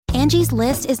Angie's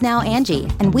List is now Angie,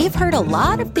 and we've heard a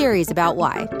lot of theories about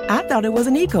why. I thought it was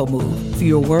an eco move.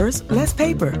 Fewer words, less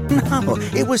paper. No,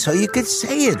 it was so you could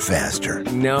say it faster.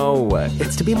 No,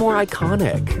 it's to be more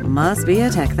iconic. Must be a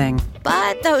tech thing.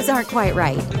 But those aren't quite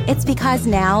right. It's because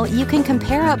now you can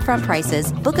compare upfront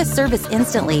prices, book a service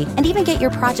instantly, and even get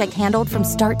your project handled from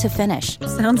start to finish.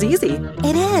 Sounds easy.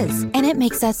 It is, and it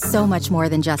makes us so much more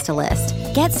than just a list.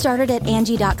 Get started at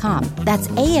Angie.com. That's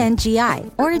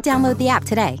ANGI, or download the app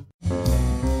today.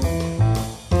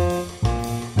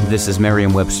 This is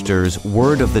Merriam-Webster's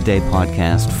Word of the Day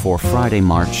podcast for Friday,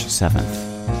 March 7th.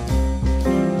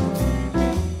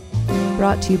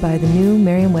 Brought to you by the new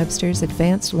Merriam-Webster's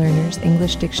Advanced Learners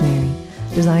English Dictionary,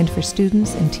 designed for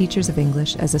students and teachers of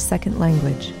English as a second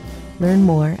language. Learn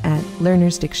more at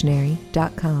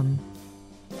learnersdictionary.com.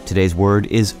 Today's word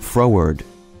is froward,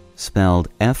 spelled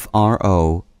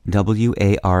Froward.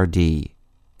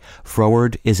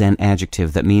 Froward is an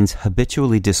adjective that means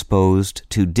habitually disposed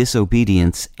to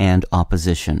disobedience and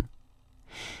opposition.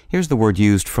 Here's the word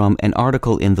used from an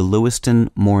article in the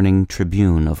Lewiston Morning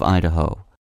Tribune of Idaho.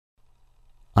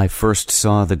 I first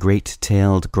saw the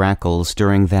great-tailed grackles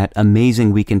during that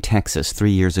amazing week in Texas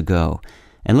 3 years ago,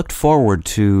 and looked forward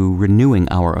to renewing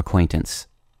our acquaintance.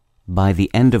 By the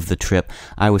end of the trip,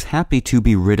 I was happy to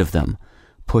be rid of them,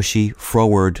 pushy,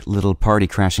 froward little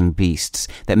party-crashing beasts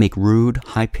that make rude,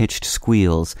 high-pitched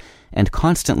squeals and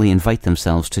constantly invite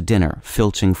themselves to dinner,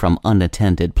 filching from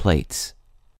unattended plates.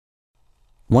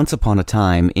 Once upon a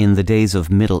time, in the days of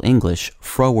Middle English,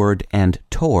 froward and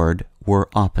toward were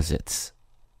opposites.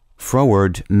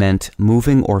 Froward meant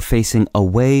moving or facing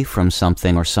away from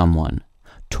something or someone.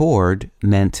 Toward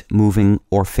meant moving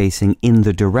or facing in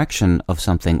the direction of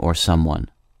something or someone.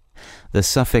 The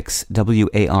suffix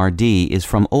ward is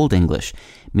from Old English,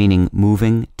 meaning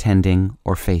moving, tending,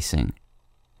 or facing.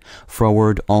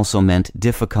 Froward also meant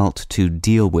difficult to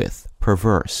deal with,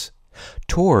 perverse.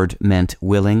 Toward meant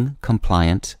willing,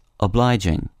 compliant,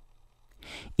 obliging.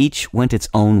 Each went its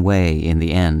own way in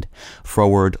the end.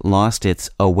 Froward lost its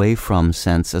away from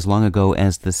sense as long ago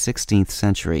as the 16th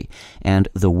century, and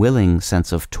the willing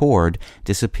sense of toward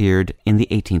disappeared in the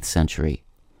 18th century.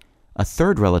 A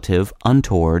third relative,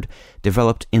 untoward,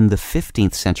 developed in the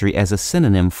 15th century as a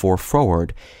synonym for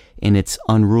froward in its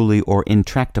unruly or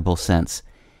intractable sense,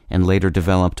 and later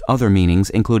developed other meanings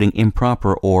including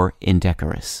improper or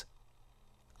indecorous.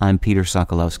 I'm Peter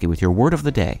Sokolowski with your Word of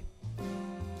the Day.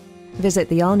 Visit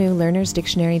the all-new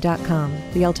learnersdictionary.com,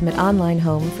 the ultimate online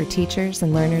home for teachers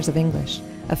and learners of English.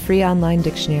 A free online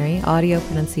dictionary, audio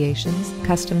pronunciations,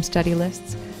 custom study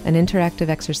lists, and interactive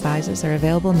exercises are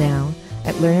available now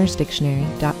at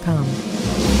learnersdictionary.com.